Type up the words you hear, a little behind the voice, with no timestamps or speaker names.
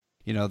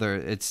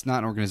It's not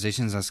an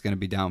organization that's going to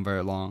be down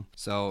very long.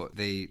 So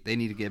they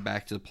need to get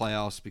back to the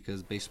playoffs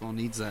because baseball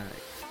needs that.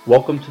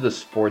 Welcome to the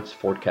Sports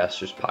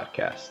Forecasters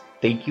Podcast.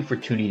 Thank you for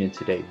tuning in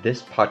today.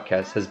 This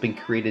podcast has been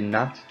created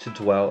not to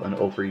dwell and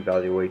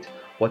over-evaluate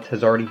what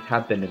has already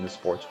happened in the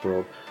sports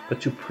world, but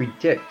to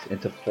predict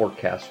and to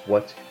forecast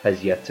what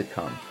has yet to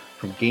come.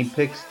 From game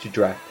picks to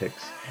draft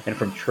picks, and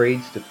from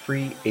trades to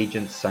free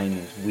agent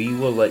signings, we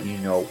will let you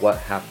know what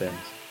happens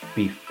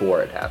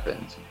before it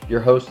happens. Your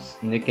hosts,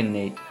 Nick and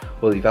Nate,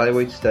 will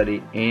evaluate,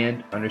 study,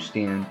 and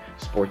understand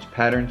sports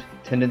patterns,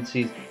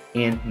 tendencies,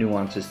 and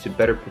nuances to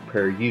better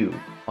prepare you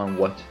on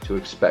what to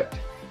expect.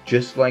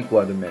 Just like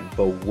weathermen,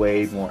 but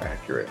way more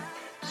accurate.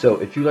 So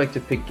if you like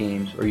to pick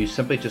games, or you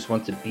simply just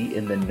want to be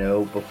in the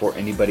know before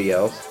anybody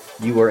else,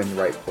 you are in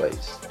the right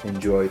place.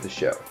 Enjoy the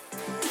show.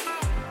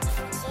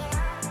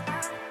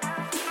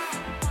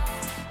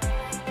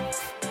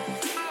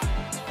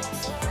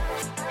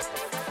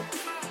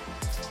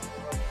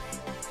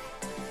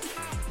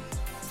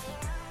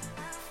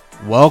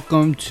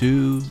 Welcome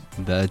to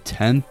the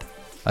 10th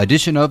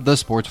edition of the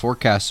Sports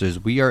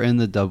Forecasters. We are in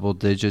the double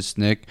digits,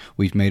 Nick.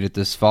 We've made it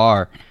this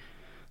far.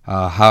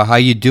 How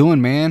you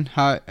doing, man?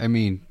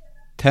 10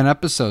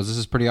 episodes. This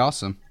is pretty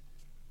awesome.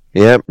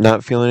 Yep,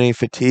 not feeling any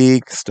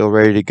fatigue. Still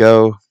ready to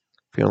go.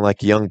 Feeling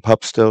like a young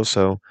pup still,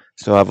 so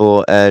still have a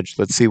little edge.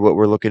 Let's see what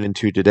we're looking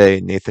into today.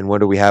 Nathan,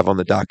 what do we have on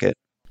the docket?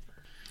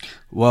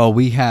 Well,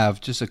 we have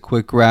just a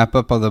quick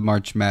wrap-up of the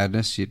March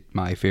Madness.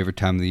 My favorite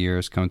time of the year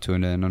has come to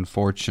an end,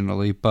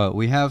 unfortunately. But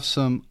we have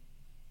some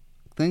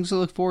things to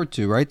look forward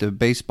to, right? The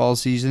baseball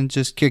season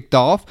just kicked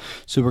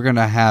off, so we're going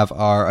to have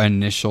our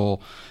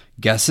initial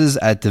guesses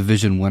at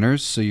division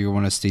winners, so you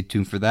want to stay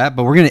tuned for that.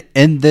 But we're going to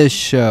end this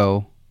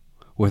show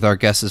with our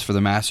guesses for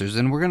the Masters,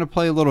 and we're going to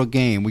play a little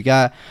game. We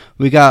got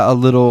a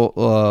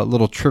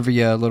little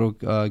trivia, a little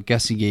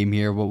guessing game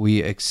here, what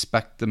we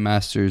expect the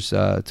Masters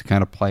to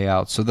kind of play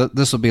out. So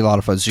this will be a lot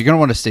of fun. So you're going to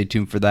want to stay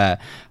tuned for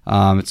that.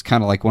 It's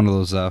kind of like one of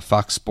those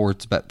Fox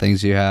Sports bet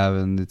things you have,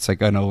 and it's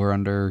like an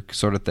over-under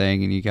sort of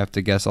thing, and you have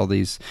to guess all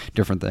these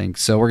different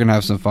things. So we're going to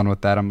have some fun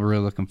with that. I'm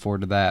really looking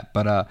forward to that.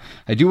 But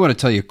I do want to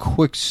tell you a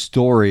quick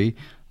story.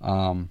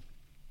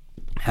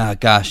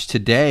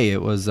 Today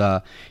it was,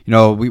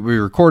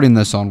 we're recording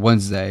this on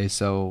Wednesday,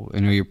 so I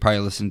know you're probably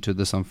listening to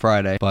this on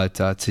Friday, but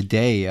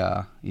today,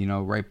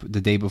 right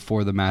the day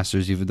before the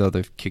Masters, even though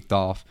they've kicked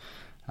off,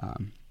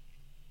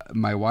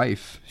 my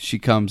wife, she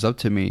comes up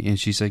to me and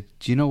she's like,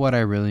 do you know what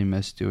I really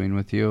miss doing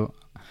with you?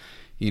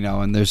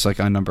 And there's like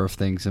a number of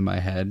things in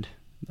my head,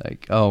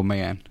 like, oh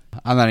man,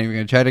 I'm not even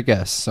going to try to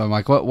guess. So I'm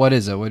like, what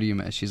is it? What do you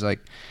miss? She's like,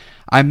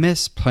 I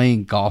miss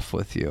playing golf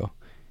with you.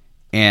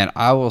 And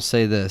I will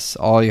say this,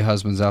 all you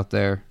husbands out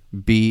there,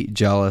 be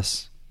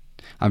jealous.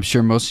 I'm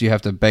sure most of you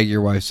have to beg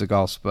your wives to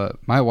golf, but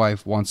my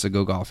wife wants to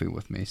go golfing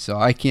with me. So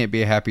I can't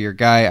be a happier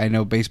guy. I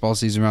know baseball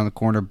season around the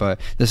corner,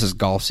 but this is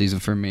golf season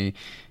for me.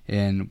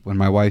 And when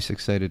my wife's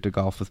excited to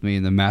golf with me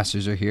and the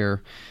Masters are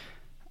here,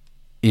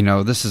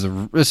 this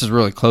is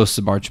really close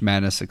to March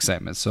Madness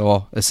excitement.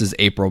 So this is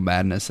April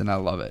Madness, and I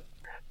love it.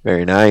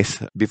 Very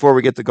nice. Before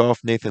we get to golf,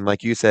 Nathan,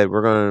 like you said,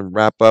 we're going to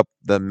wrap up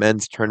the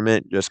men's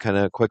tournament. Just kind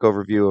of a quick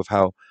overview of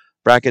how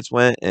brackets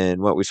went and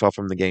what we saw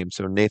from the game.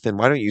 So, Nathan,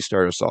 why don't you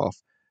start us off?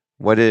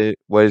 What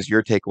is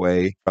your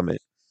takeaway from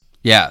it?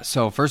 Yeah,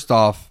 so first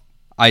off,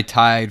 I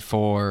tied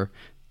for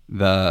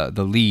the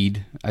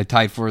lead. I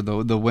tied for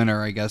the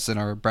winner, I guess, in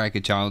our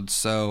bracket challenge.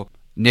 So,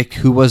 Nick,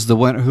 who was the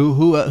winner?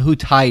 Who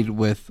tied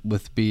with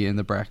me in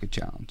the bracket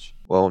challenge?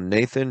 Well,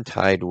 Nathan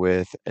tied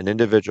with an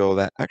individual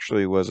that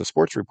actually was a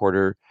sports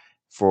reporter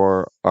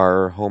for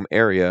our home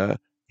area.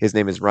 His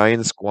name is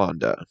Ryan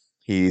Squanda.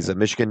 He's a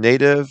Michigan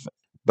native,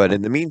 but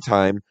in the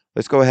meantime,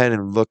 let's go ahead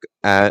and look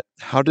at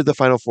how did the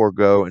Final Four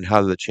go and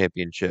how the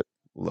championship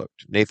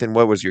looked. Nathan,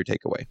 what was your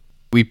takeaway?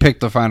 We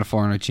picked the Final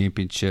Four in a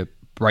championship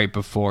right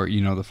before,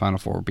 the Final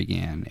Four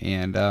began.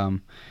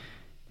 And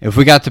if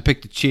we got to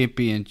pick the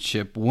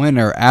championship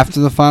winner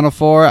after the Final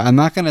Four, I'm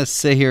not going to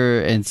sit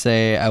here and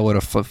say I would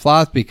have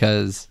flip-flopped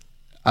because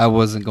I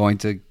wasn't going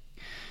to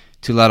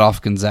let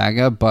off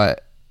Gonzaga,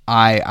 but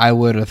I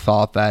would have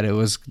thought that it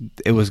was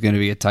going to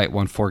be a tight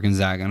one for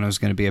Gonzaga, and it was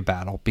going to be a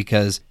battle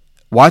because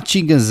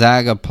watching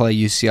Gonzaga play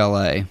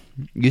UCLA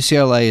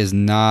is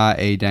not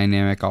a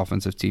dynamic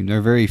offensive team. They're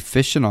a very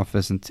efficient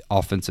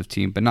offensive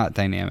team, but not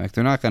dynamic.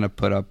 They're not going to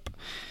put up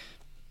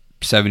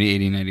 70,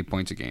 80, 90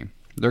 points a game.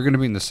 They're going to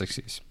be in the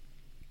 60s.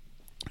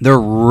 They're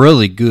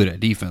really good at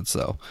defense,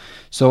 though.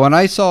 So when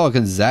I saw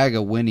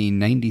Gonzaga winning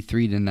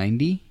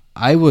 93-90,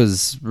 I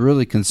was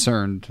really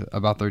concerned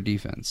about their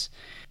defense.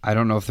 I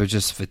don't know if they're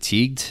just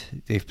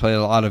fatigued. They've played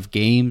a lot of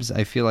games.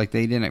 I feel like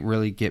they didn't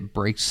really get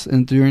breaks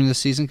during the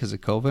season because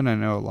of COVID. I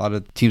know a lot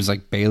of teams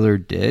like Baylor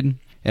did,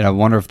 and I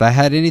wonder if that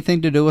had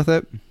anything to do with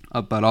it.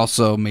 But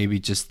also maybe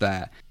just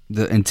that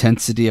the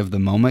intensity of the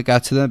moment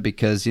got to them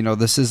because,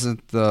 this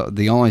isn't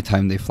the only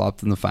time they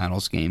flopped in the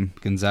finals game.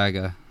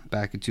 Gonzaga,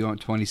 back in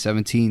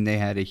 2017, they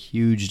had a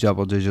huge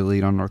double-digit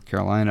lead on North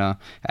Carolina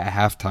at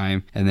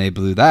halftime, and they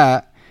blew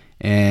that.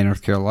 and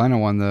North Carolina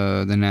won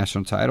the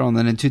national title. And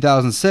then in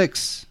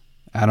 2006,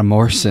 Adam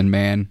Morrison,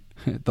 man,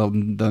 the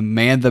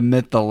man, the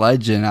myth, the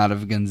legend out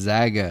of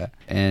Gonzaga,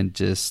 and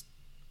just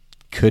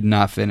could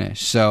not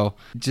finish. So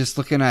just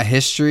looking at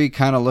history,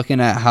 kind of looking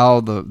at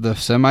how the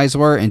semis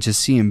were, and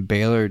just seeing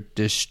Baylor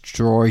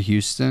destroy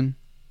Houston,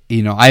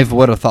 you know, I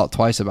would have thought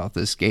twice about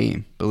this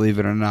game, believe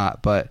it or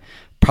not, but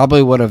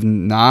probably would have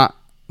not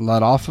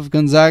let off of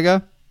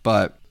Gonzaga,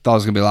 but thought it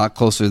was going to be a lot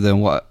closer than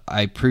what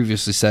I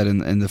previously said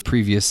in the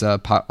previous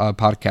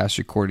podcast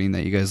recording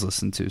that you guys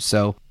listened to.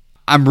 So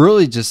I'm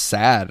really just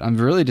sad. I'm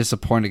really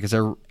disappointed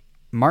because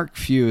Mark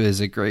Few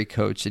is a great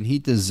coach, and he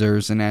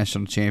deserves a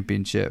national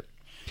championship.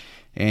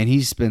 And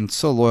he's been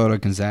so loyal to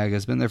Gonzaga.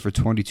 He's been there for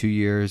 22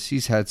 years.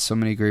 He's had so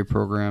many great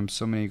programs,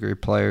 so many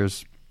great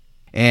players.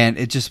 And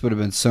it just would have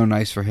been so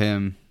nice for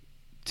him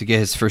to get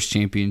his first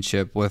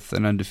championship with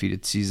an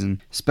undefeated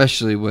season,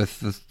 especially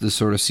with the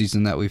sort of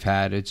season that we've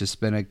had. It's just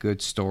been a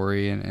good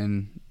story,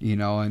 and you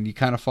know, and you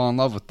kind of fall in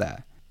love with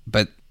that.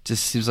 But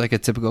just seems like a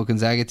typical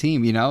Gonzaga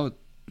team, you know,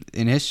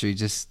 in history.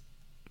 Just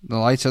the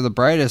lights are the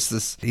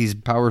brightest. These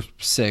Power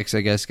Six,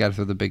 I guess, got to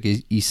throw the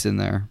Big East in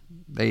there.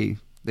 They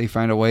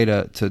find a way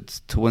to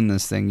win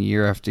this thing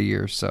year after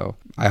year. So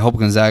I hope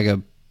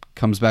Gonzaga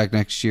comes back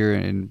next year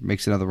and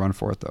makes another run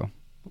for it, though.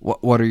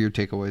 What are your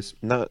takeaways?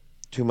 Not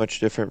too much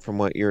different from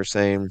what you were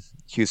saying.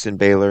 Houston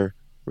Baylor,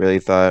 really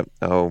thought,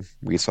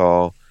 we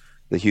saw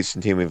the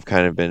Houston team we've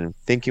kind of been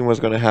thinking was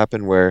going to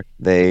happen, where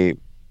they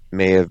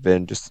may have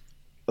been just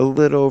a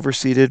little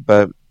overseeded,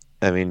 but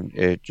I mean,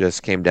 it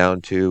just came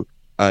down to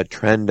a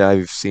trend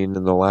I've seen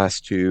in the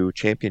last two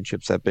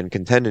championships that have been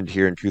contended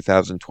here in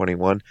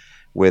 2021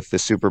 with the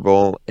Super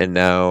Bowl and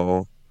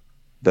now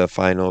the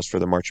finals for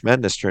the March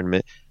Madness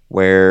tournament,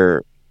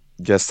 where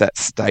just that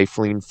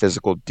stifling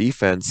physical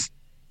defense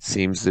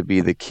seems to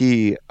be the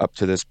key up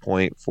to this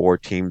point for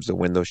teams to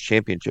win those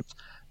championships.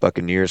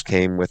 Buccaneers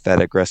came with that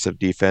aggressive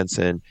defense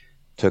and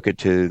took it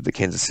to the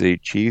Kansas City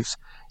Chiefs,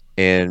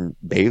 and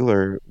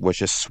Baylor was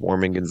just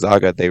swarming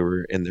Gonzaga. They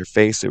were in their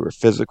face, they were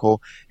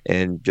physical,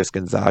 and just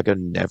Gonzaga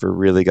never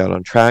really got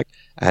on track.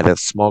 I had a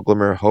small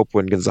glimmer of hope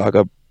when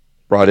Gonzaga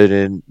brought it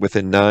in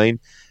within 9,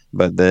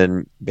 but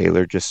then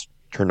Baylor just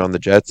turned on the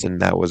Jets, and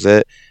that was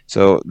it.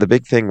 So the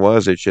big thing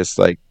was, it's just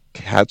like,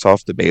 hats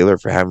off to Baylor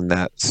for having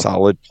that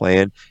solid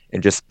plan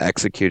and just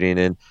executing.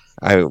 And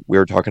we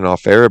were talking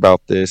off air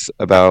about this,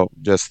 about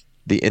just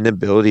the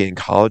inability in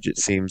college, it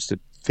seems, to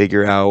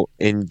figure out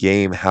in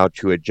game how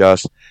to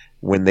adjust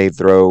when they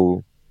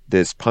throw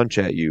this punch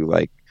at you,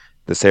 like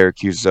the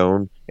Syracuse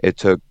zone. It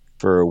took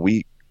for a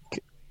week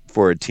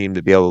for a team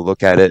to be able to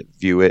look at it,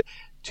 view it,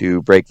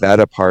 to break that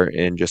apart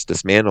and just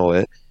dismantle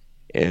it.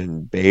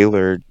 And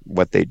Baylor,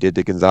 what they did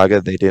to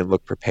Gonzaga, they didn't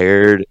look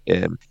prepared,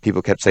 and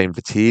people kept saying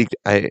fatigued.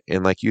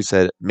 And like you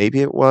said, maybe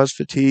it was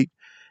fatigue,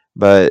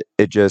 but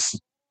it just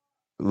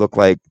looked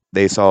like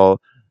they saw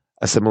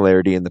a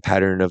similarity in the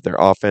pattern of their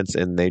offense,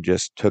 and they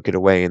just took it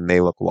away, and they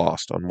look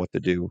lost on what to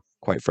do,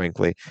 quite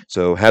frankly.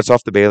 So hats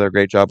off to Baylor.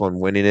 Great job on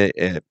winning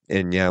it.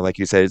 And yeah, like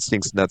you said, it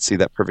stinks not to see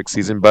that perfect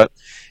season, but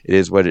it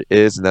is what it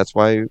is, and that's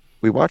why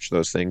we watch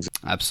those things.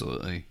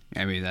 Absolutely.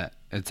 I mean,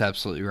 it's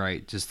absolutely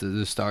right. Just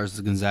the stars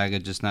of Gonzaga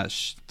just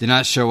did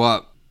not show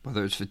up,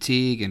 whether it's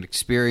fatigue and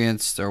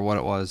experience or what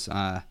it was.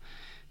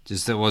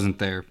 Just it wasn't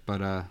there.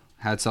 But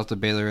hats off to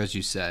Baylor, as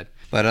you said.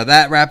 But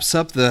that wraps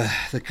up the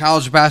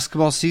college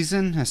basketball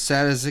season, as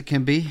sad as it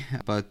can be.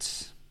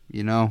 But,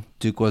 you know,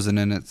 Duke wasn't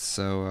in it,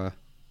 so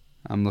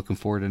I'm looking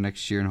forward to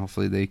next year, and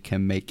hopefully they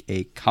can make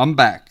a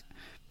comeback.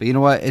 But you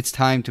know what? It's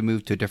time to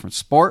move to a different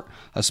sport,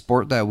 a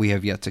sport that we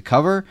have yet to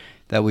cover,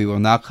 that we will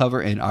now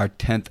cover in our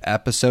 10th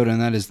episode,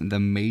 and that is the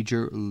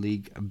Major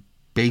League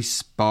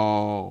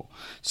Baseball.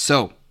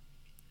 So,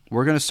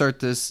 we're going to start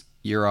this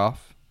year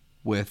off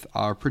with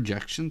our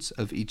projections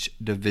of each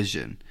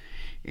division.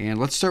 And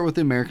let's start with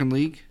the American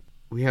League.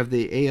 We have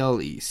the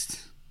AL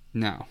East.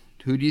 Now,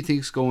 who do you think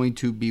is going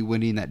to be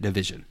winning that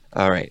division?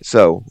 All right,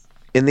 so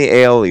in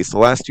the AL East, the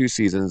last two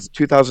seasons,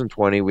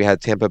 2020, we had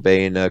Tampa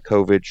Bay in a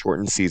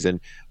COVID-shortened season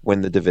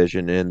win the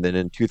division, and then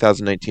in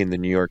 2019, the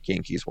New York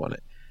Yankees won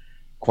it.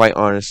 Quite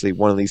honestly,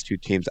 one of these two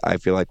teams I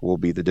feel like will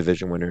be the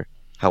division winner.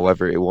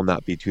 However, it will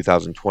not be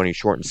 2020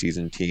 shortened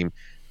season team,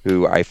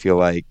 who I feel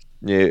like,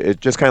 it's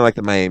just kind of like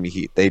the Miami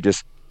Heat. They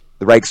just,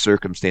 the right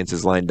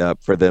circumstances lined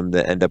up for them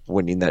to end up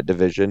winning that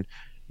division.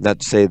 Not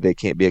to say they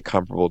can't be a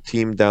comparable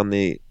team down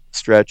the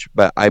stretch,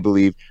 but I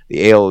believe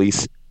the AL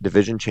East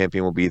division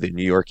champion will be the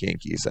New York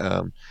Yankees.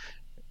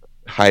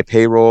 High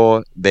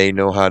payroll, they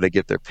know how to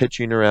get their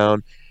pitching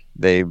around.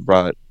 They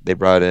brought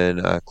in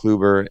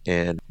Kluber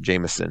and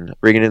Jameson.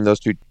 Bringing in those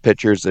two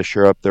pitchers to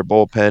shore up their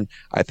bullpen,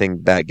 I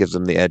think that gives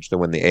them the edge to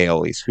win the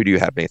AL East. Who do you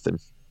have, Nathan?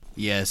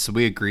 Yeah, so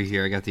we agree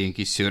here. I got the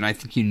Yankees too, and I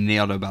think you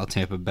nailed it about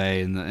Tampa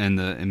Bay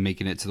and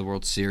making it to the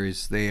World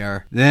Series. They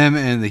are, them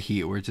and the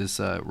Heat were just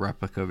a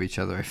replica of each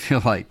other. I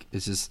feel like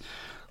it's just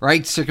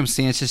right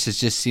circumstances. It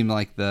just seemed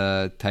like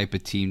the type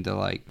of team to,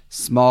 like,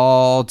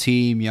 small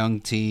team,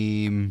 young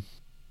team,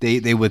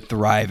 they would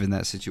thrive in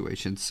that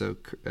situation. So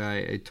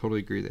I totally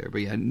agree there.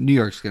 But yeah, New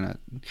York's gonna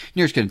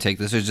take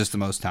this. They're just the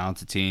most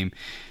talented team.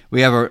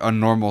 We have a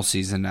normal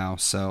season now,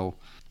 so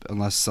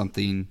unless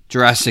something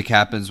drastic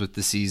happens with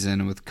the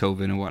season and with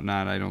COVID and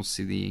whatnot, I don't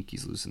see the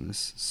Yankees losing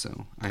this.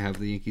 So I have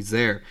the Yankees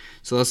there.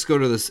 So let's go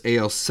to this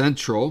AL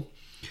Central.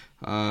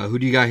 Who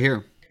do you got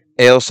here?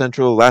 AL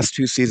Central, last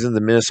 2 seasons,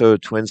 the Minnesota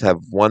Twins have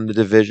won the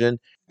division.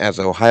 As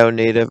an Ohio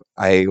native,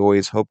 I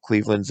always hope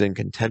Cleveland's in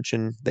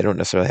contention. They don't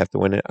necessarily have to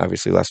win it.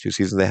 Obviously, last 2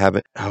 seasons they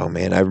haven't. Oh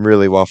man, I'm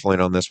really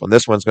waffling on this one.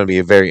 This one's going to be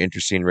a very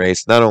interesting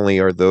race. Not only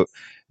are the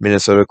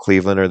Minnesota,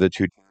 Cleveland are the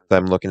two teams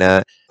I'm looking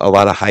at, a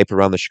lot of hype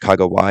around the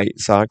Chicago White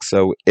Sox.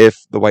 So if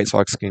the White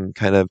Sox can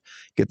kind of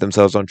get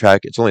themselves on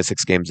track, it's only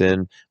 6 games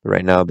in, but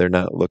right now they're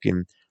not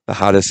looking the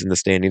hottest in the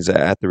standings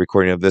at the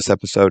recording of this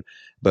episode.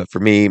 But for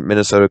me,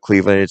 Minnesota,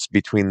 Cleveland, it's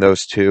between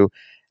those two.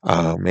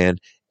 Oh man.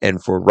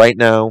 And for right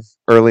now,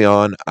 early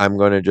on, I'm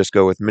going to just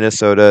go with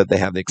Minnesota. They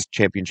have the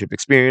championship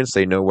experience.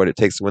 They know what it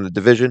takes to win the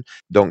division.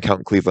 Don't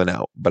count Cleveland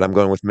out. But I'm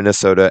going with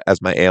Minnesota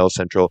as my AL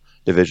Central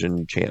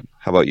Division champ.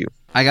 How about you?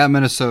 I got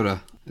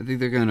Minnesota. I think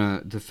they're going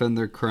to defend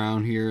their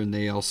crown here in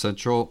the AL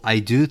Central. I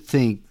do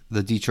think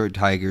the Detroit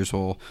Tigers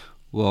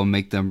will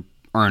make them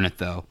earn it,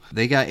 though.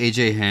 They got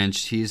AJ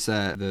Hinch. He's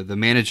the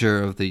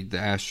manager of the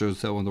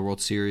Astros that won the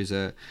World Series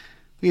that,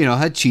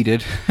 had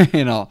cheated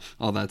and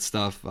all that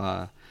stuff.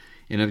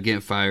 Ended up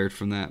getting fired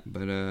from that.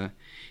 But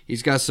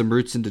he's got some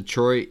roots in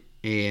Detroit,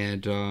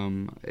 and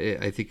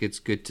I think it's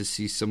good to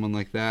see someone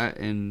like that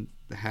and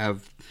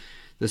have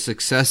the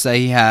success that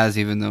he has,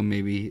 even though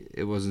maybe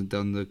it wasn't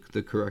done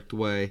the correct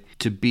way,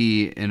 to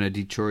be in a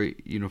Detroit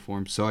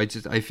uniform. So I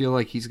feel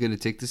like he's going to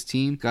take this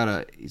team.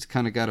 He's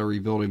kind of got a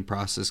rebuilding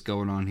process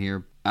going on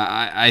here.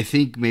 I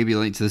think maybe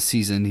late to the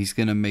season he's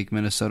going to make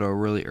Minnesota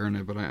really earn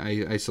it, but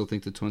I still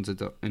think the Twins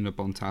end up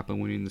on top and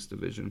winning this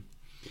division.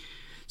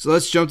 So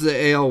let's jump to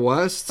the AL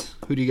West.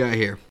 Who do you got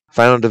here?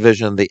 Final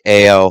division of the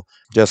AL.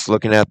 Just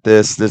looking at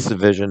this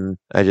division,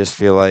 I just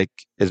feel like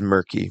is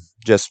murky.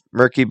 Just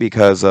murky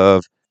because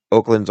of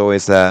Oakland's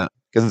always that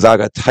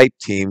Gonzaga type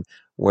team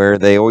where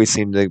they always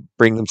seem to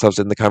bring themselves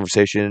in the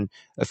conversation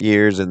a few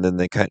years and then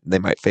they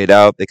might fade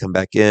out. They come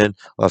back in.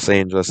 Los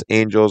Angeles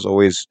Angels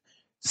always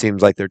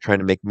seems like they're trying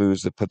to make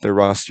moves to put their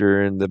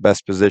roster in the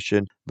best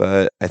position,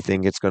 but I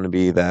think it's going to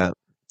be that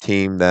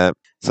team that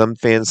some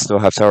fans still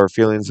have sour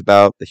feelings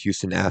about. The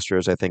Houston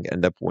Astros, I think,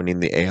 end up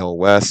winning the AL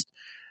West.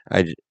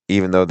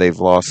 Even though they've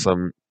lost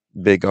some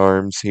big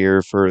arms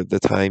here for the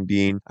time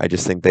being, I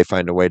just think they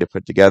find a way to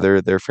put together.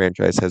 Their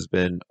franchise has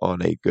been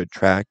on a good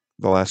track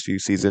the last few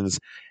seasons,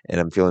 and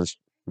I'm feeling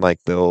like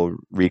they'll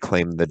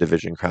reclaim the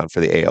division crown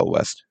for the AL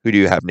West. Who do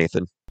you have,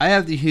 Nathan? I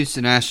have the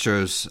Houston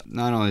Astros.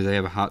 Not only do they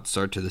have a hot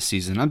start to the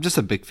season, I'm just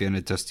a big fan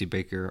of Dusty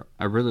Baker.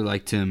 I really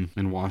liked him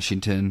in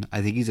Washington.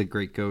 I think he's a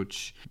great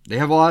coach. They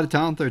have a lot of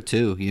talent there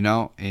too,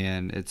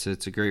 and it's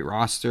a great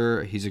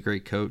roster. He's a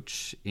great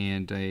coach,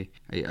 and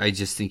I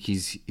just think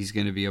he's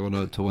going to be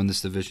able to win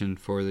this division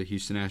for the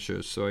Houston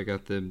Astros. So I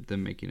got them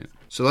making it.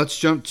 So let's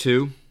jump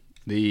to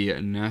the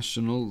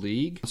National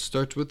League. Let's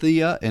start with the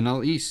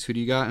NL East. Who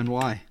do you got and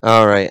why?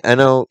 All right,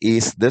 NL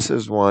East. This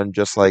is one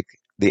just like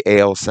the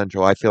AL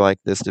Central. I feel like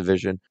this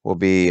division will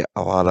be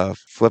a lot of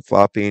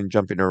flip-flopping,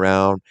 jumping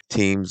around,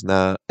 teams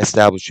not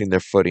establishing their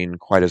footing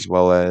quite as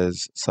well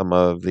as some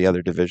of the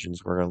other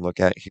divisions we're going to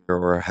look at here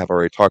or have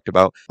already talked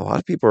about. A lot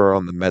of people are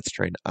on the Mets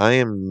train. I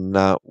am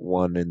not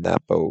one in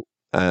that boat.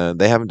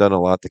 They haven't done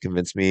a lot to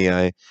convince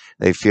me.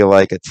 They feel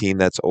like a team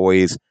that's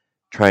always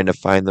trying to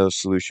find those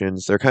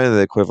solutions. They're kind of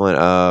the equivalent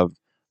of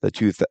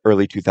the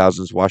early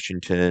 2000s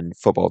Washington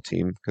football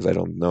team, because I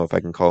don't know if I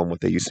can call them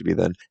what they used to be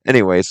then.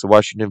 Anyways, the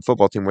Washington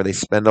football team where they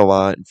spend a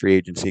lot in free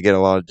agency, get a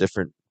lot of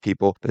different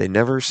people, but they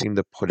never seem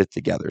to put it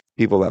together.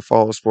 People that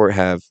follow sport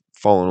have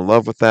fallen in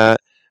love with that.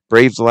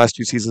 Braves the last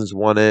 2 seasons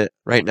won it.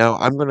 Right now,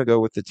 I'm going to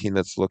go with the team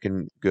that's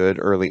looking good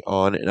early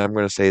on, and I'm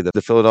going to say that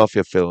the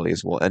Philadelphia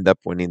Phillies will end up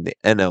winning the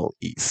NL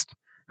East.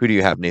 Who do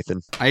you have, Nathan?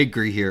 I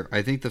agree here.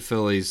 I think the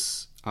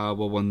Phillies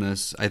will win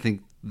this. I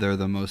think they're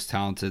the most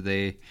talented.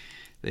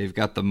 They've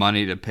got the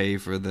money to pay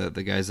for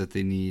the guys that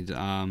they need.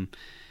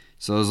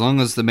 So as long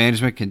as the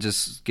management can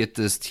just get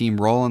this team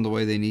rolling the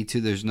way they need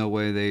to, there's no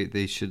way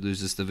they should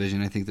lose this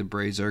division. I think the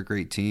Braves are a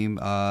great team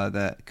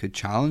that could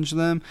challenge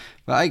them.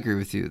 But I agree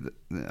with you.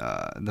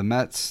 The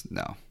Mets,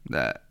 no.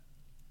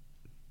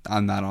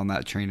 I'm not on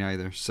that train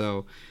either.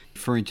 So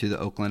referring to the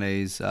Oakland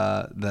A's,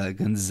 the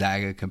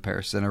Gonzaga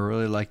comparison, I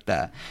really like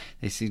that.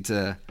 They seem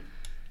to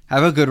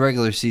have a good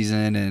regular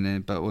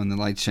season, but when the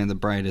lights shine the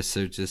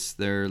brightest,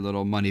 their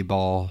little money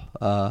ball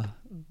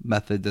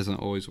method doesn't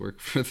always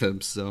work for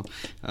them. So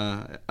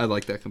I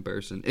like that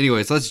comparison.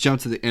 Anyways, let's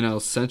jump to the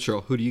NL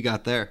Central. Who do you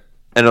got there?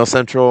 NL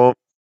Central,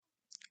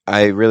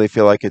 I really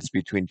feel like it's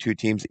between two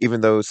teams.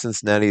 Even though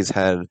Cincinnati's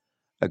had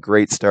a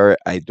great start,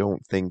 I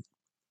don't think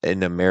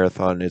in a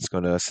marathon it's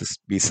going to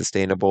be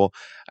sustainable.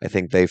 I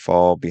think they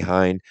fall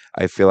behind.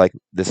 I feel like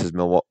this is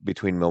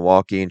between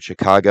Milwaukee and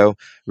Chicago.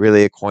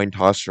 Really a coin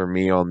toss for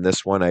me on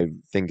this one. I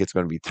think it's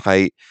going to be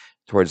tight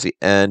towards the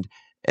end,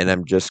 and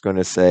I'm just going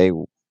to say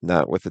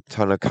not with a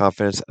ton of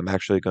confidence. I'm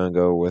actually going to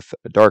go with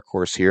a dark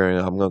horse here, and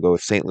I'm going to go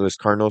with St. Louis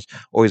Cardinals.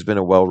 Always been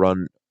a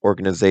well-run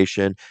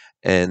organization,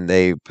 and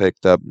they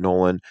picked up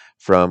Nolan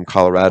from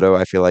Colorado.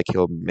 I feel like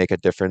he'll make a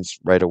difference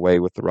right away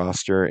with the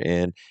roster,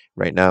 and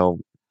right now,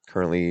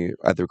 currently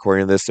at the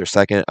recording of this, they're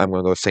second. I'm going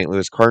to go with St.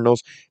 Louis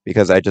Cardinals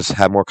because I just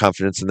have more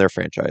confidence in their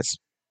franchise.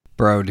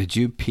 Bro, did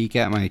you peek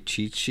at my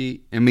cheat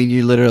sheet? I mean,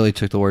 you literally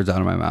took the words out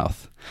of my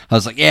mouth. I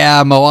was like,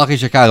 yeah, Milwaukee,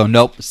 Chicago.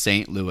 Nope,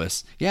 St.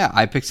 Louis. Yeah,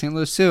 I picked St.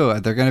 Louis too.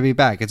 They're going to be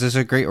back. It's just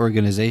a great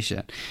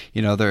organization.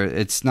 You know,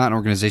 it's not an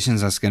organization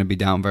that's going to be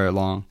down very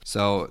long.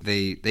 So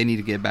they need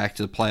to get back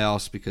to the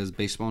playoffs because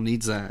baseball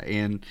needs that.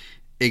 And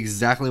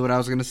exactly what I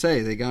was going to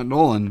say. They got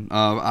Nolan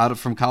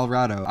from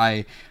Colorado.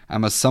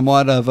 I'm a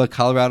somewhat of a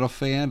Colorado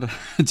fan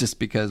just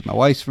because my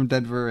wife's from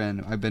Denver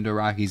and I've been to a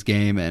Rockies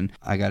game and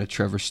I got a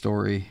Trevor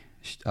Story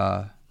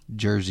shirt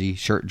jersey.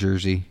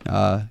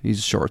 He's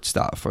a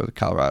shortstop for the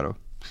Colorado.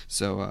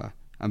 So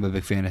I'm a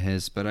big fan of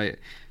his. But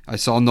I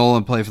saw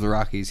Nolan play for the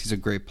Rockies. He's a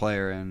great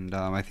player and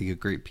I think a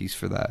great piece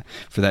for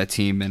that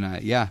team.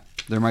 And yeah,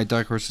 they're my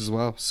dark horse as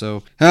well.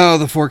 So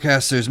the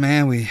forecasters,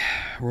 man, we're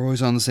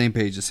always on the same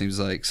page, it seems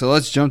like. So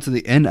let's jump to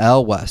the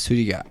NL West. Who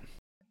do you got?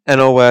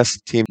 NL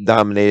West team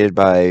dominated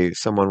by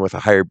someone with a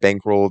higher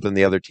bankroll than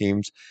the other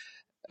teams.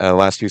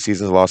 Last 2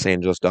 seasons, the Los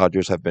Angeles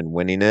Dodgers have been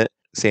winning it.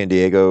 San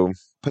Diego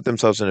put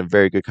themselves in a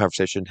very good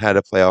conversation, had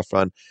a playoff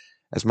run.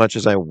 As much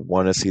as I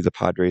want to see the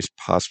Padres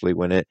possibly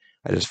win it,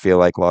 I just feel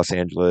like Los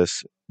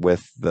Angeles,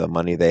 with the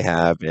money they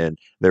have and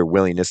their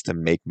willingness to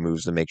make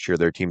moves to make sure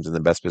their team's in the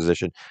best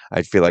position,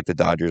 I feel like the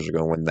Dodgers are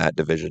going to win that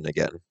division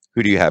again.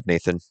 Who do you have,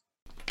 Nathan?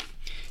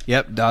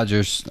 Yep,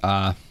 Dodgers.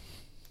 I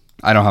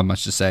don't have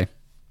much to say.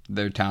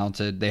 They're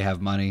talented. They have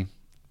money.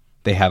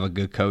 They have a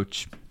good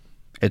coach.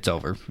 It's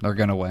over. They're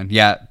going to win.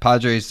 Yeah,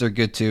 Padres, they're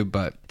good too,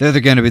 but they're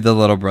going to be the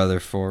little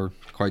brother for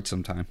quite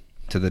some time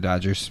to the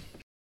Dodgers.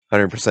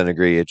 100%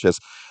 agree. It's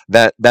just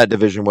that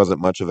division wasn't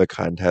much of a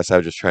contest. I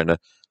was just trying to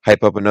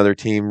hype up another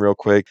team real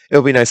quick.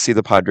 It'll be nice to see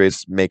the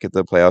Padres make it to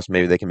the playoffs.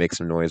 Maybe they can make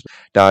some noise.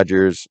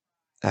 Dodgers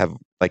have,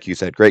 like you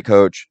said, great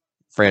coach,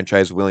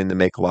 franchise willing to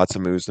make lots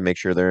of moves to make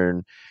sure they're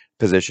in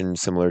position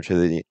similar to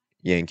the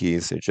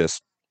Yankees. It's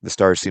just the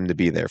stars seem to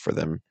be there for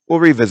them. We'll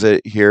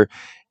revisit here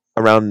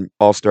around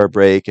All-Star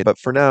break. But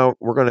for now,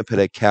 we're going to put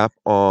a cap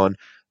on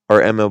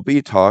our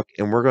MLB talk,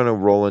 and we're going to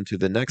roll into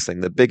the next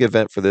thing. The big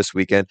event for this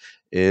weekend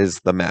is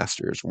the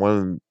Masters. One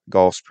of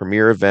golf's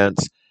premier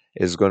events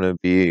is going to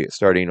be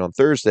starting on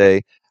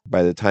Thursday.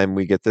 By the time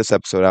we get this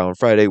episode out on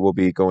Friday, we'll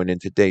be going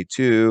into day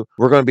 2.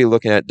 We're going to be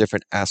looking at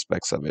different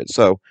aspects of it.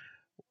 So,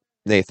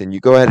 Nathan,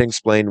 you go ahead and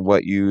explain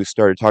what you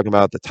started talking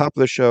about at the top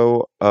of the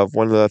show of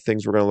one of the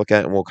things we're going to look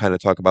at, and we'll kind of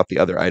talk about the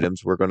other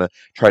items we're going to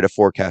try to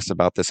forecast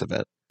about this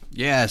event.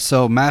 Yeah,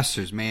 so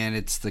Masters, man,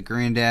 it's the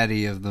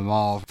granddaddy of them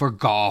all for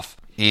golf,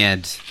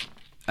 and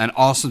an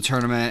awesome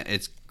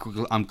tournament.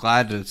 I'm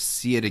glad to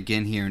see it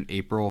again here in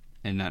April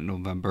and not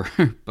November.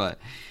 But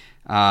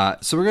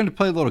so we're going to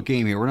play a little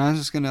game here. We're not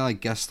just going to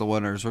guess the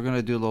winners. We're going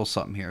to do a little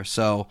something here.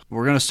 So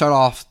we're going to start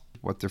off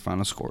what their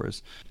final score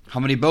is. How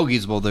many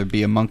bogeys will there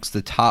be amongst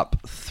the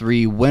top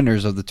 3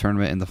 winners of the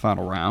tournament in the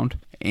final round?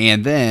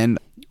 And then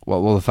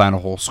what will the final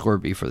hole score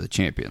be for the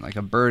champion? Like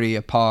a birdie,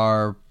 a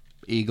par,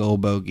 eagle,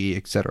 bogey,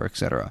 etc.,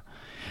 etc.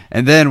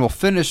 And then we'll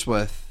finish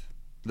with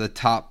the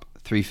top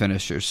 3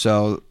 finishers.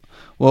 So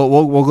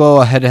we'll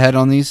go head to head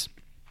on these,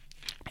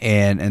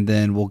 and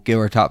then we'll give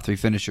our top 3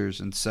 finishers.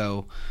 And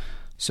so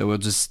we'll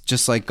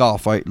just like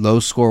golf, right? Low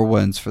score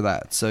wins for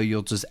that. So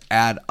you'll just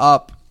add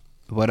up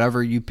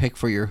whatever you pick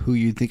for who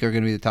you think are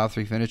going to be the top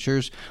 3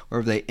 finishers, or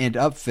if they end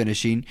up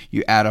finishing,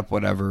 you add up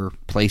whatever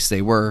place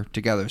they were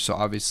together. So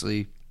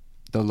obviously,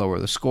 the lower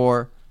the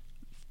score,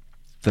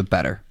 the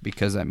better,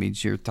 because that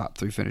means your top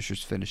 3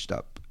 finishers finished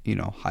up,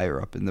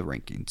 higher up in the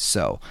rankings.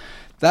 So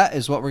that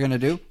is what we're going to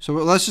do. So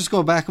let's just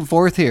go back and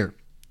forth here.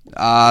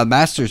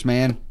 Masters,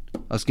 man,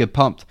 let's get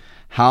pumped.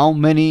 How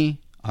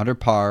many under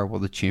par will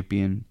the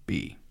champion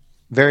be?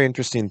 Very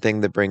interesting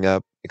thing to bring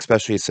up,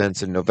 especially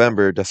since in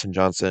November, Dustin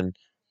Johnson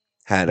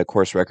had a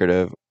course record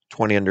of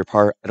 20 under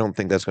par. I don't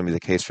think that's going to be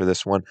the case for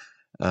this one.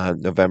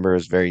 November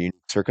is very unique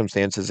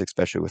circumstances,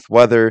 especially with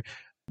weather,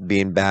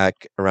 being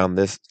back around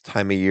this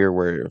time of year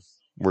where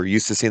we're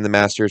used to seeing the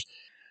Masters.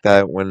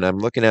 That when I'm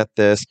looking at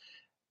this,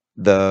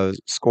 the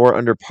score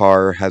under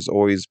par has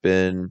always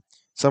been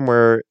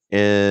somewhere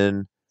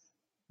in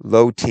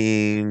low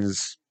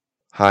teens,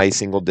 high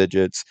single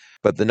digits.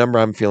 But the number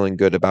I'm feeling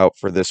good about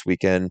for this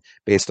weekend,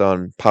 based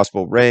on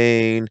possible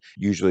rain,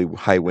 usually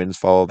high winds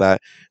follow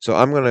that. So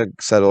I'm going to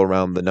settle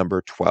around the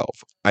number 12.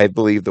 I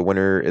believe the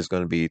winner is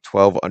going to be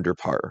 12 under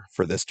par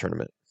for this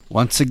tournament.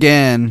 Once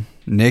again,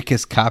 Nick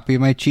has copied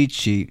my cheat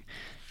sheet.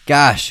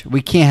 Gosh,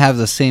 we can't have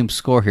the same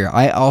score here.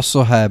 I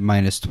also had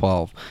minus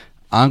 12.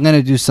 I'm going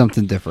to do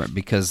something different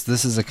because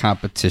this is a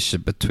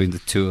competition between the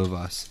two of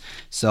us.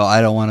 So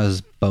I don't want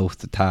us both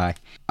to tie.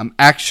 I'm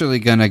actually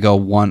going to go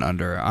 1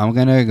 under. I'm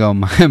going to go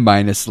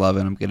minus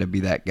 11. I'm going to be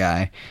that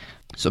guy.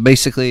 So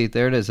basically,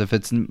 there it is. If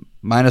it's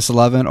minus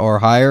 11 or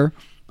higher,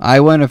 I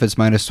win. If it's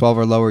minus 12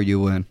 or lower, you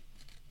win.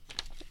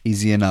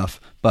 easy enough.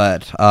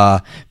 But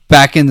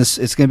back in this,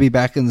 it's going to be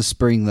back in the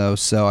spring though,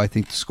 so I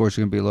think the scores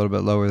are going to be a little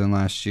bit lower than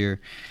last year,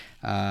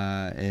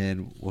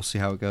 and we'll see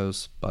how it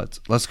goes. But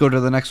let's go to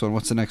the next one.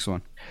 What's the next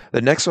one?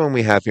 The next one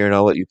we have here, and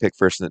I'll let you pick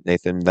first,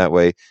 Nathan. That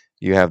way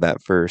you have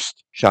that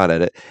first shot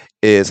at it,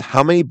 is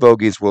how many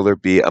bogeys will there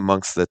be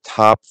amongst the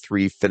top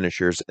three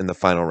finishers in the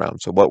final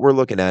round? So what we're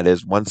looking at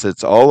is once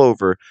it's all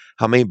over,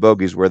 how many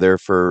bogeys were there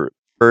for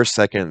first,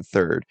 second, and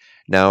third?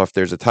 Now, if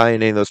there's a tie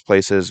in any of those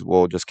places,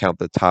 we'll just count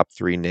the top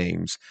three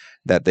names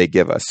that they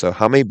give us. So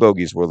how many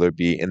bogeys will there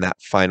be in that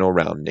final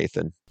round,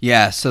 Nathan?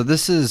 Yeah, so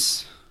this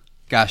is,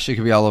 gosh, it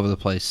could be all over the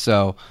place.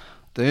 So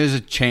there's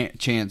a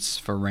chance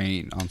for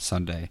rain on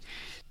Sunday.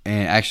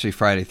 And actually,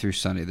 Friday through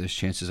Sunday, there's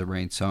chances of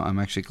rain. So I'm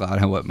actually glad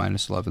I went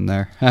 -11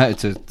 there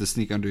to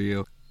sneak under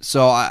you.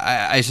 So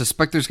I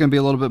suspect there's going to be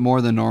a little bit more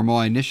than normal.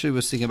 I initially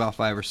was thinking about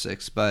 5 or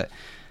 6, but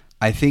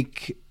I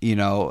think,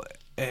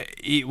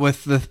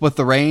 with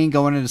the rain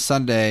going into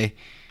Sunday,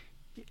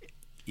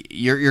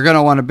 you're going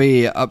to want to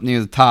be up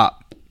near the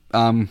top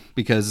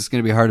because it's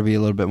going to be hard to be a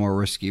little bit more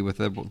risky with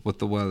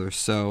the weather.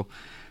 So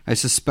I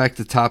suspect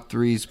the top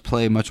threes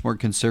play a much more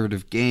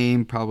conservative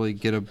game, probably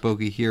get a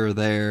bogey here or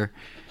there.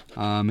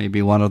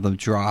 Maybe one of them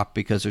drop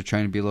because they're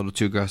trying to be a little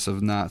too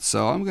aggressive. Not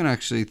so. I'm gonna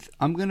say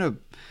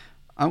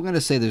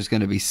there's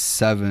gonna be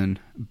 7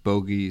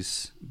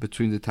 bogeys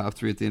between the top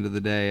 3 at the end of the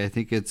day. I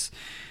think it's,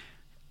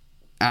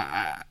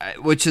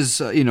 which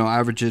is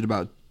average at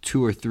about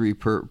 2 or 3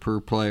 per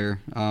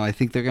player. I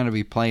think they're gonna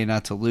be playing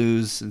not to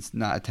lose and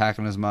not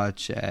attacking as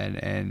much,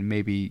 and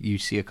maybe you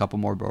see a couple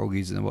more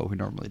bogeys than what we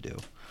normally do.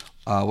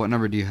 What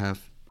number do you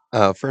have?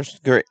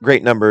 First,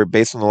 great number.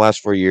 Based on the last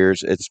 4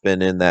 years, it's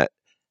been in that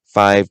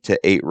 5 to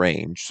 8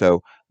 range.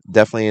 So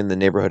definitely in the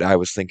neighborhood I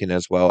was thinking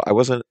as well. I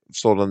wasn't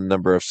sold on the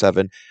number of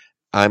 7.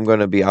 I'm going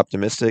to be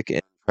optimistic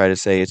and try to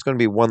say it's going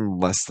to be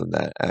one less than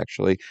that,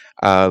 actually.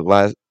 Out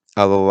of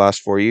the last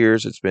 4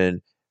 years, it's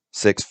been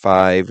 6,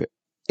 5,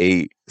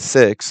 8,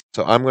 6.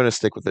 So I'm going to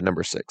stick with the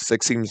number 6.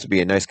 6 seems to be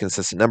a nice,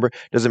 consistent number.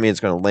 Doesn't mean it's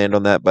going to land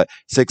on that, but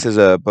 6 is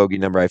a bogey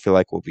number I feel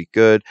like will be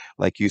good.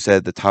 Like you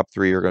said, the top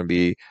 3 are going to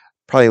be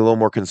probably a little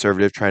more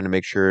conservative, trying to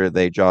make sure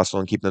they jostle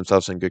and keep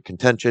themselves in good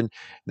contention,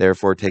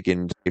 therefore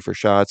taking safer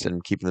shots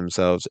and keeping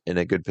themselves in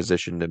a good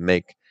position to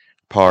make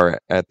par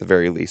at the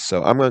very least.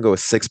 So I'm going to go with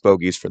 6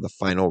 bogeys for the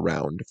final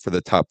round for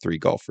the top 3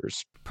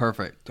 golfers.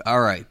 Perfect.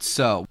 All right.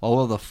 So what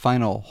will the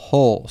final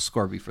hole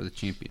score be for the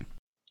champion?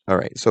 All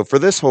right. So for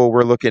this hole,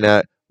 we're looking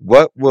at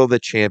what will the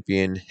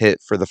champion hit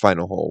for the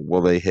final hole?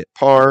 Will they hit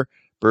par,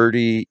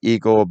 birdie,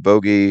 eagle,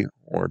 bogey,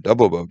 or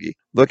double bogey?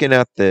 Looking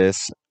at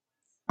this,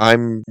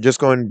 I'm just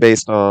going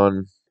based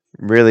on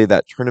really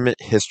that tournament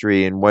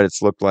history and what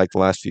it's looked like the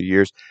last few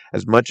years.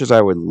 As much as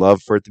I would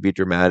love for it to be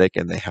dramatic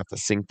and they have to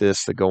sink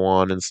this to go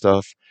on and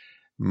stuff,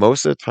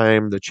 most of the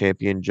time the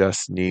champion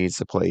just needs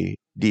to play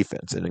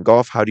defense. And in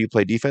golf, how do you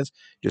play defense?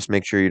 Just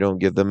make sure you don't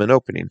give them an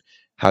opening.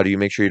 How do you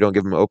make sure you don't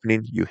give them an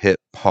opening? You hit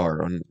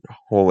par on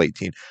hole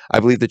 18. I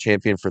believe the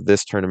champion for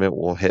this tournament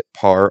will hit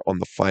par on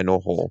the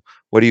final hole.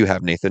 What do you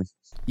have, Nathan?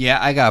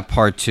 Yeah, I got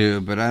par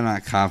 2, but I'm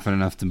not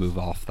confident enough to move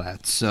off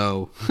that.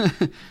 So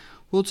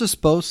we'll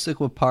just both stick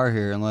with par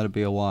here and let it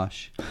be a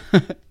wash.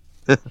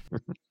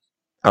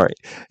 All right.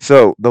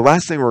 So the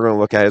last thing we're going to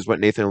look at is what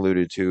Nathan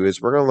alluded to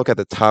is we're going to look at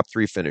the top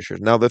 3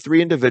 finishers. Now, the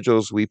 3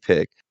 individuals we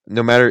pick,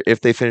 no matter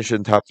if they finish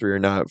in the top 3 or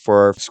not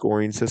for our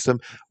scoring system,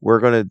 we're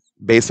going to,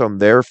 based on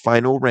their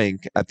final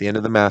rank at the end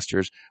of the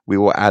Masters, we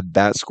will add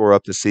that score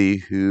up to see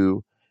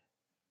who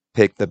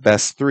picked the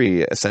best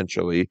 3,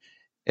 essentially.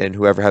 And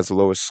whoever has the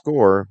lowest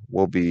score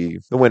will be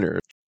the winner.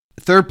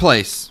 Third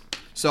place.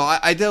 So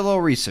I did a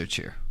little research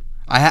here.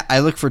 I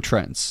look for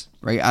trends,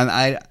 right? And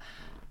I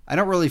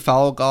don't really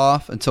follow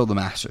golf until the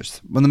Masters.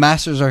 When the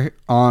Masters are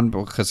on,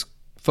 because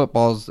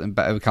footballs and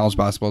college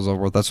basketball is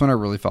over, that's when I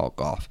really follow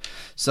golf.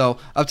 So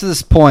up to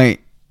this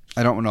point,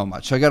 I don't know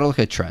much. So I got to look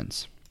at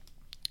trends.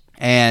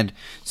 And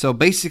so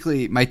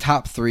basically, my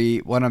top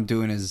 3, what I'm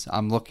doing is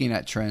I'm looking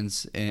at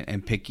trends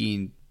and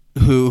picking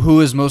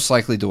who is most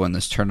likely to win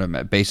this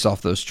tournament based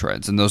off those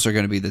trends. And those are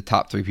going to be the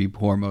top 3 people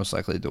who are most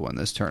likely to win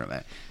this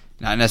tournament.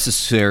 Not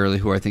necessarily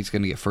who I think is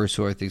going to get first,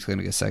 who I think is going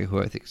to get second,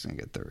 who I think is going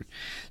to get third.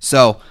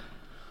 So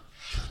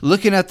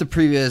looking at the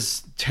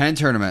previous 10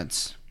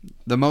 tournaments,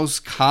 the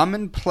most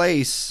common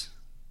place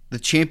the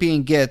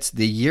champion gets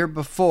the year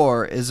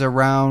before is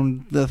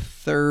around the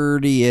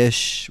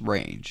 30-ish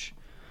range.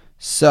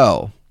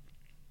 So,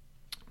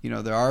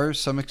 there are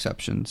some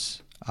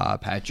exceptions.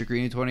 Patrick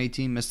Green in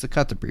 2018 missed the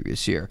cut the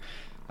previous year.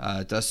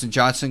 Dustin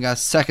Johnson got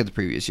second the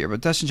previous year,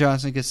 but Dustin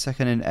Johnson gets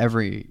second in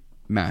every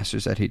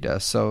Masters that he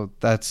does, so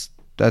that's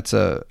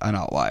an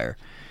outlier.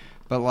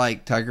 But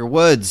like Tiger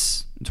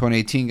Woods in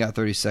 2018 got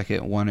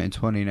 32nd, won it in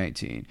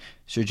 2019.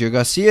 Sergio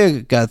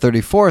Garcia got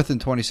 34th in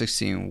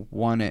 2016,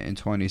 won it in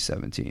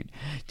 2017.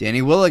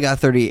 Danny Willett got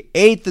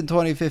 38th in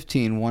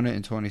 2015, won it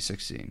in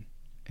 2016.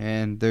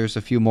 And there's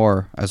a few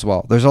more as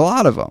well. There's a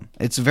lot of them.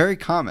 It's very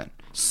common.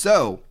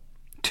 So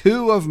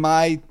 2 of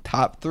my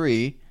top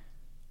 3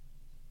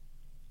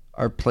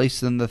 are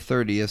placed in the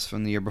 30th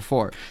from the year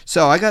before.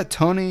 So I got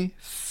Tony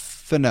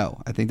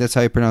Finau. I think that's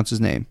how you pronounce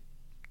his name.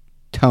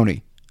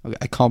 Tony. Okay,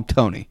 I call him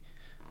Tony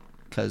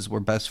because we're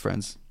best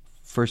friends.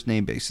 First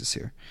name basis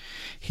here.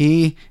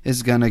 He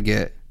is going to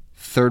get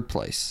third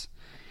place.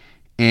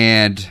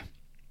 And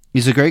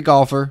he's a great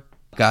golfer.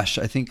 Gosh,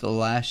 I think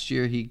last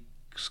year he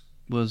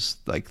was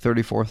like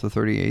 34th or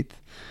 38th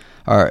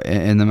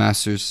in the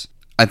Masters.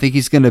 I think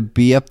he's going to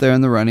be up there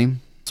in the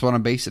running. That's what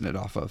I'm basing it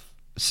off of.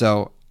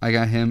 So I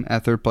got him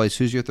at third place.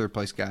 Who's your third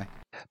place guy?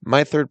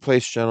 My third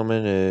place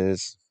gentleman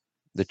is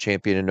the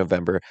champion in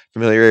November.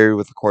 Familiarity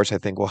with the course, I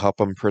think, will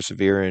help him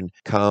persevere and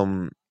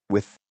come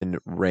within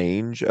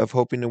range of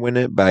hoping to win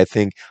it. But I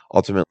think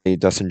ultimately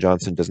Dustin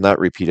Johnson does not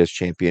repeat as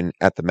champion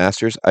at the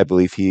Masters. I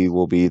believe he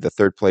will be the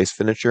third place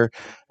finisher.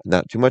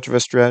 Not too much of a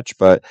stretch,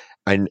 but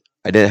I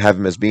didn't have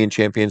him as being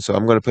champion, so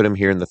I'm going to put him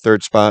here in the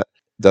third spot.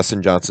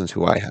 Dustin Johnson's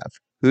who I have.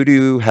 Who do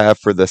you have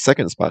for the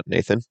second spot,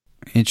 Nathan?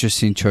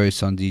 Interesting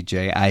choice on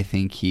DJ. I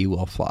think he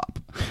will flop.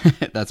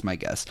 That's my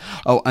guess.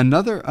 Oh,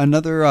 another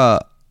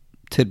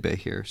tidbit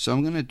here. So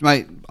I'm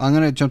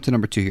gonna jump to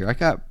number 2 here. I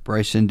got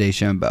Bryson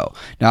DeChambeau.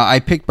 Now I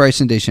picked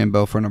Bryson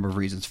DeChambeau for a number of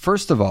reasons.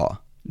 First of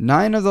all,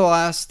 9 of the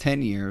last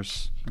 10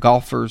 years,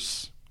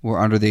 golfers were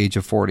under the age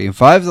of 40, and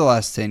 5 of the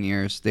last 10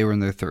 years they were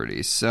in their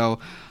 30s. So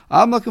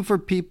I'm looking for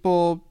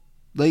people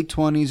late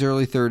 20s,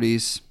 early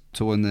 30s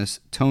to win this.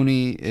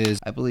 Tony is,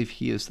 I believe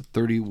he is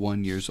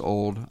 31 years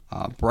old.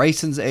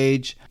 Bryson's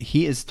age,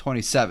 he is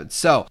 27.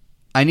 So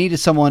I needed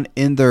someone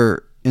in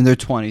their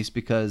 20s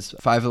because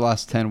 5 of the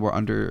last 10 were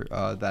under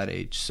that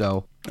age.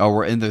 So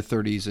were in their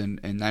 30s,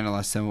 and 9 of the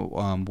last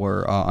 10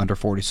 were under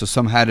 40. So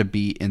some had to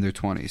be in their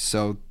 20s.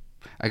 So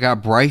I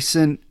got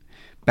Bryson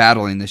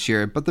battling this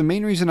year. But the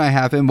main reason I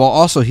have him, well,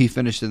 also he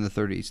finished in the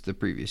 30s the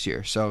previous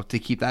year. So to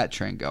keep that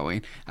trend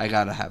going, I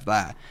got to have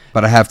that.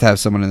 But I have to have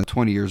someone in the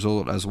 20 years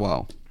old as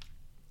well.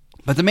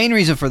 But the main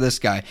reason for this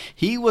guy,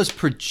 he was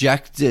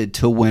projected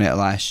to win it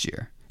last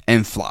year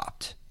and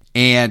flopped.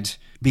 And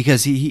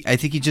because I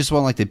think he just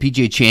won like the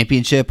PGA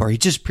Championship, or he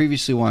just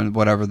previously won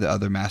whatever the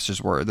other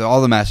Masters were.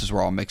 All the Masters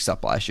were all mixed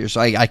up last year, so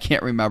I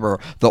can't remember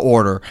the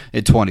order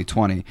in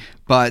 2020.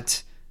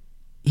 But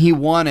he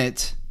won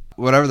it,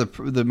 whatever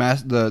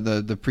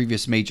the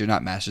previous major,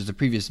 not Masters, the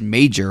previous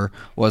major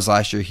was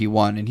last year. He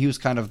won, and he was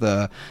kind of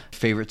the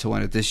favorite to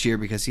win it this year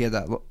because he had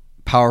that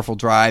powerful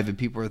drive, and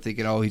people were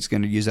thinking, oh, he's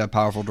going to use that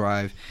powerful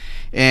drive,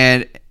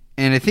 and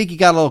I think he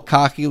got a little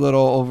cocky, a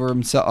little over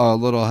himself, a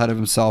little ahead of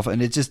himself,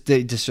 and it just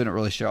didn't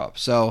really show up.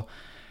 So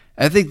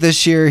I think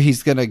this year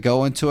he's going to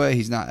go into it.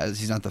 He's not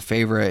the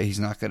favorite. He's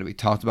not going to be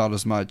talked about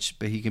as much,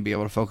 but he can be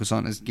able to focus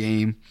on his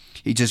game.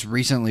 He just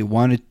recently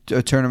won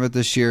a tournament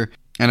this year,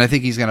 and I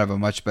think he's going to have a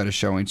much better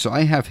showing. So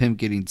I have him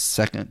getting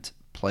second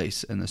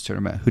place in this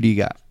tournament. Who do you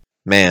got?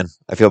 Man,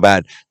 I feel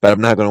bad, but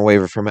I'm not going to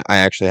waver from it. I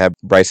actually have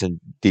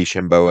Bryson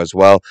DeChambeau as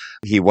well.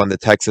 He won the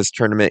Texas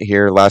tournament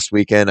here last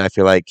weekend. I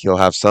feel like he'll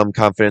have some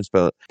confidence,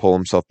 but pull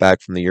himself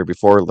back from the year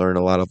before, learn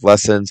a lot of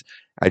lessons.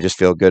 I just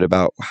feel good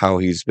about how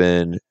he's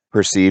been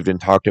perceived and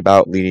talked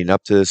about leading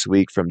up to this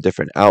week from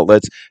different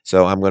outlets.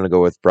 So I'm going to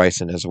go with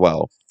Bryson as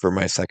well for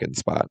my second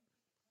spot.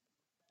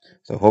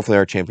 So hopefully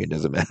our champion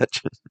doesn't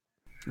match.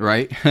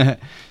 Right?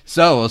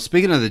 So,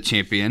 speaking of the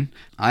champion,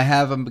 I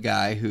have a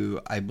guy who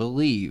I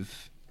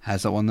believe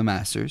hasn't won the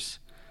Masters.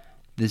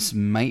 This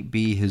might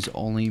be his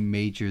only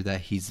major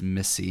that he's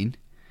missing.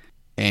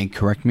 And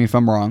correct me if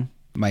I'm wrong,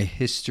 my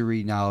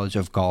history knowledge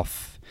of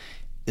golf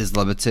is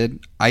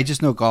limited. I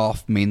just know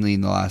golf mainly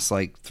in the last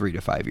 3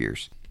 to 5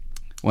 years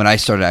when I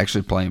started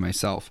actually playing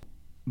myself.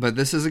 But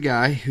this is a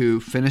guy who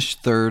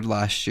finished third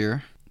last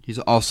year. He's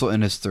also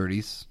in his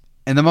 30s.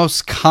 And the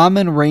most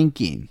common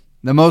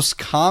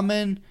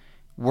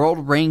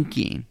world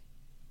ranking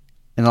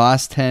in the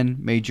last 10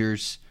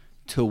 majors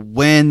to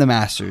win the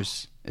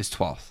Masters is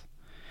 12th.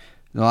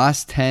 In the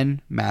last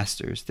 10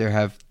 Masters, there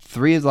have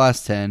 3 of the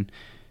last 10.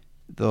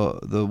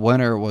 The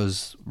winner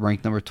was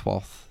ranked number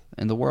 12th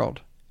in the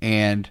world,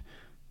 and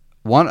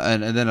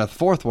then a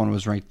fourth one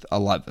was ranked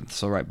 11th,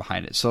 so right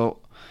behind it. So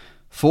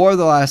 4 of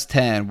the last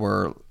 10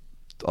 were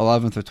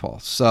 11th or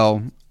 12th.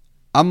 So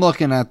I'm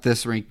looking at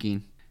this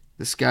ranking.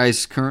 This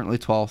guy's currently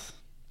 12th.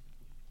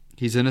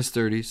 He's in his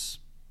 30s.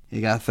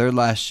 He got third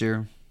last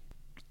year.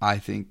 I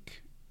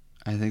think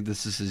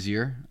this is his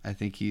year. I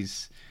think he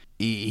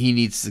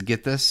needs to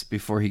get this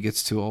before he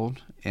gets too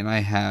old. And I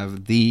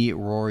have the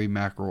Rory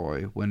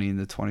McIlroy winning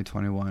the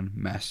 2021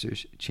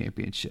 Masters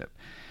Championship.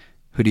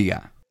 Who do you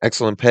got?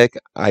 Excellent pick.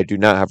 I do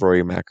not have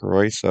Rory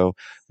McIlroy, so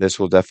this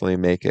will definitely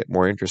make it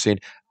more interesting.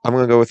 I'm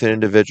going to go with an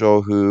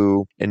individual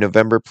who in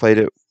November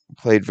played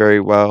very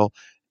well.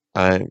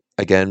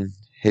 Again,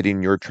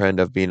 hitting your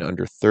trend of being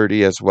under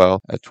 30 as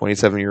well. A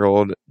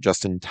 27-year-old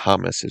Justin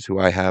Thomas is who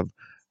I have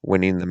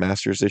winning the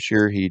Masters this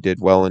year. He did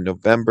well in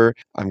November.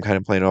 I'm kind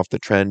of playing off the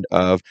trend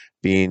of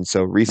being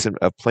so recent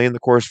of playing the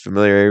course,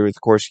 familiarity with the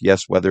course.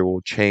 Yes, weather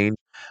will change,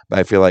 but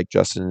I feel like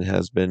Justin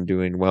has been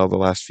doing well the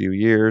last few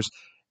years.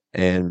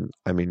 And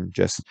I mean,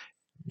 just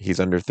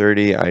he's under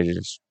 30.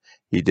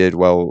 He did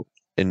well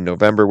in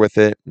November with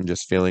it, and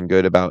just feeling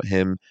good about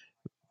him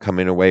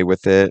coming away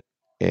with it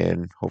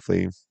and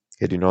hopefully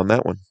hitting on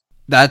that one.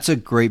 That's a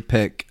great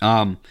pick.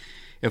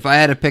 If I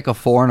had to pick a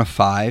 4 and a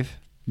 5,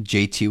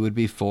 JT would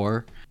be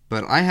 4.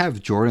 But I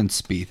have Jordan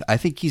Spieth. I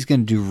think he's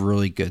going to do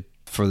really good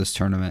for this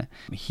tournament.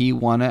 He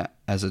won it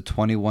as a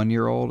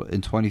 21-year-old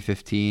in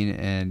 2015,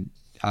 and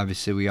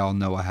obviously we all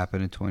know what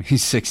happened in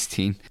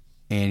 2016.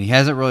 And he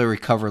hasn't really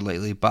recovered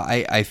lately, but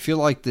I feel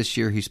like this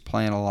year he's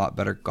playing a lot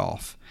better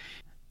golf.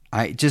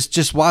 I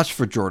just watch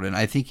for Jordan.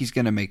 I think he's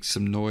going to make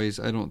some noise.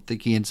 I don't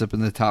think he ends up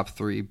in the top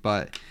 3,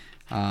 but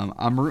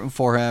I'm rooting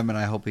for him, and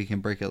I hope he can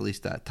break at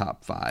least that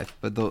top 5.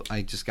 But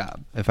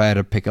if I had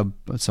to pick up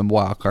some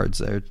wild cards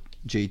there,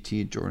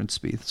 JT and Jordan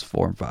Spieth's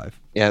 4 and 5.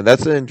 Yeah,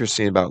 that's an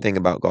interesting thing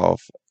about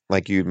golf.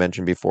 Like you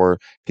mentioned before,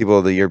 people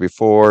of the year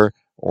before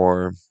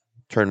or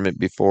tournament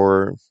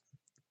before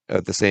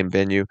at the same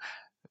venue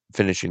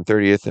finishing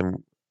 30th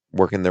and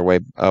working their way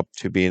up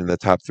to being in the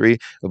top 3.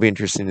 It'll be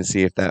interesting to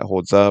see if that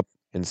holds up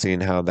and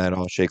seeing how that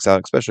all shakes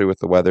out, especially with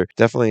the weather.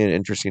 Definitely an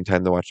interesting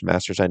time to watch the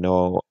Masters. I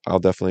know I'll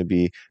definitely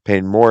be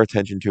paying more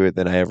attention to it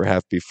than I ever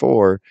have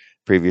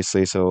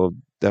previously, so it'll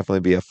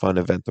definitely be a fun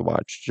event to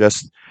watch.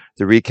 Just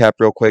to recap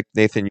real quick,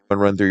 Nathan, you want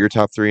to run through your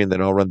top 3, and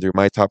then I'll run through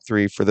my top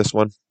 3 for this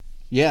one?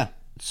 Yeah.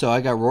 So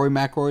I got Rory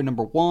McIlroy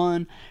number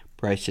 1,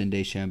 Bryson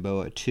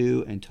DeChambeau at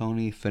 2, and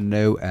Tony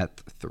Finau at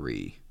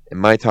 3. In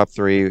my top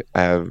 3,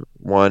 I have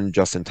 1,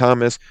 Justin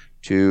Thomas,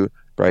 2,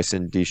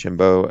 Bryson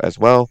DeChambeau as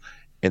well,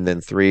 and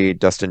then 3,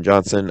 Dustin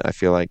Johnson. I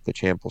feel like the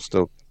champ will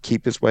still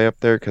keep his way up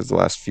there because the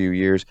last few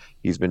years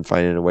he's been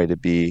finding a way to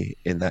be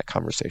in that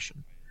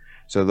conversation.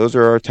 So those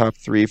are our top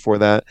 3 for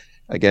that.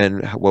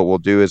 Again, what we'll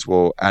do is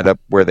we'll add up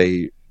where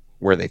they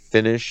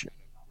finish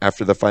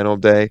after the final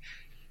day,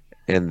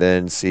 and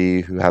then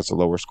see who has the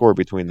lower score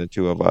between the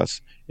two of us.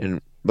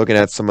 And looking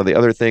at some of the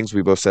other things,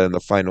 we both said in the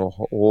final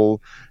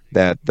hole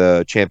that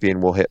the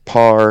champion will hit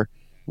par.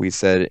 We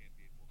said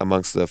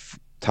amongst the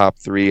top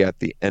 3 at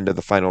the end of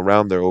the final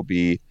round,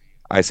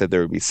 I said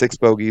there would be 6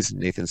 bogeys.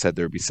 Nathan said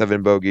there would be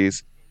 7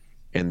 bogeys.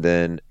 And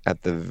then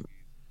at the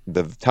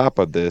top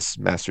of this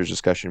Masters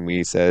discussion,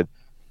 we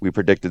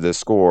predicted the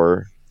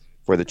score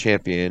for the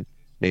champion.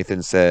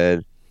 Nathan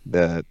said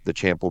that the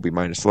champ will be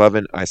minus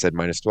 11. I said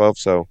minus 12,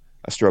 so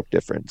a stroke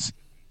difference.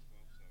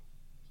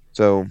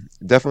 So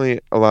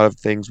definitely a lot of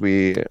things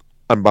we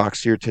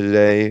unboxed here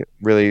today,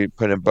 really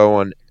putting a bow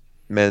on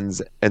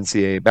men's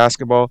NCAA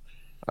basketball.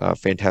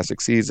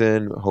 Fantastic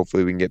season.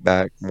 Hopefully we can get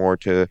back more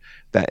to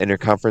that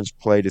interconference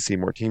play to see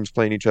more teams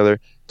playing each other,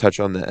 touch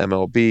on the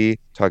MLB,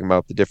 talking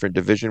about the different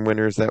division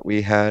winners that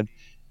we had,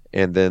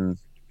 and then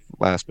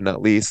last but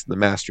not least, the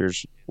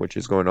Masters, which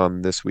is going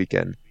on this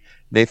weekend.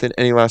 Nathan,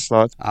 any last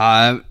thoughts?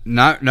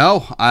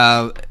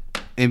 No.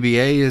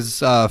 NBA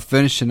is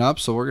finishing up,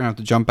 so we're going to have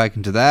to jump back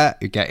into that.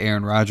 You got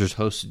Aaron Rodgers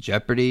hosting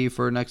Jeopardy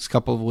for the next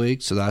couple of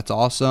weeks, so that's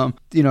awesome.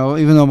 You know,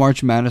 even though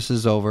March Madness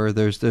is over,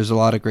 there's a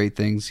lot of great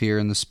things here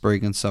in the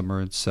spring and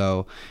summer.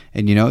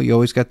 And you know, you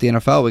always got the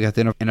NFL. We got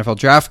the NFL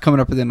draft coming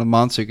up at the end of the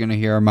month, so you're going to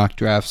hear our mock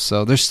drafts.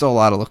 So there's still a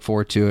lot to look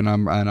forward to, and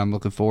I'm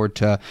looking forward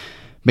to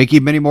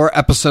making many more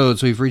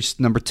episodes. We've reached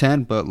number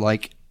 10, but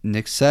like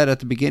Nick said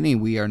at the beginning,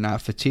 we are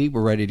not fatigued.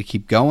 We're ready to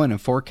keep going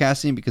and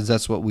forecasting because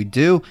that's what we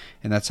do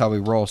and that's how we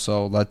roll.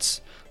 So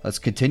let's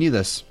continue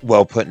this.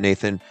 Well put,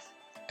 Nathan.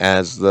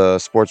 As the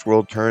sports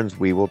world turns,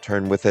 we will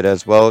turn with it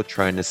as well,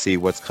 trying to see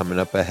what's coming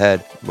up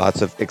ahead.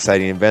 Lots of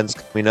exciting events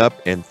coming up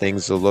and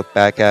things to look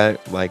back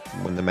at, like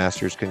when the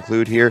Masters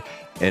conclude here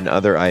and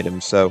other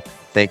items. So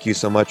thank you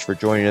so much for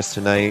joining us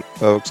tonight,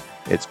 folks.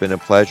 It's been a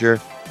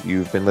pleasure.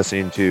 You've been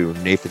listening to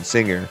Nathan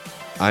Singer.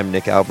 I'm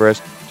Nick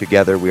Alvarez.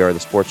 Together we are the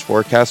Sports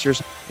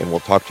Forecasters, and we'll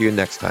talk to you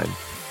next time.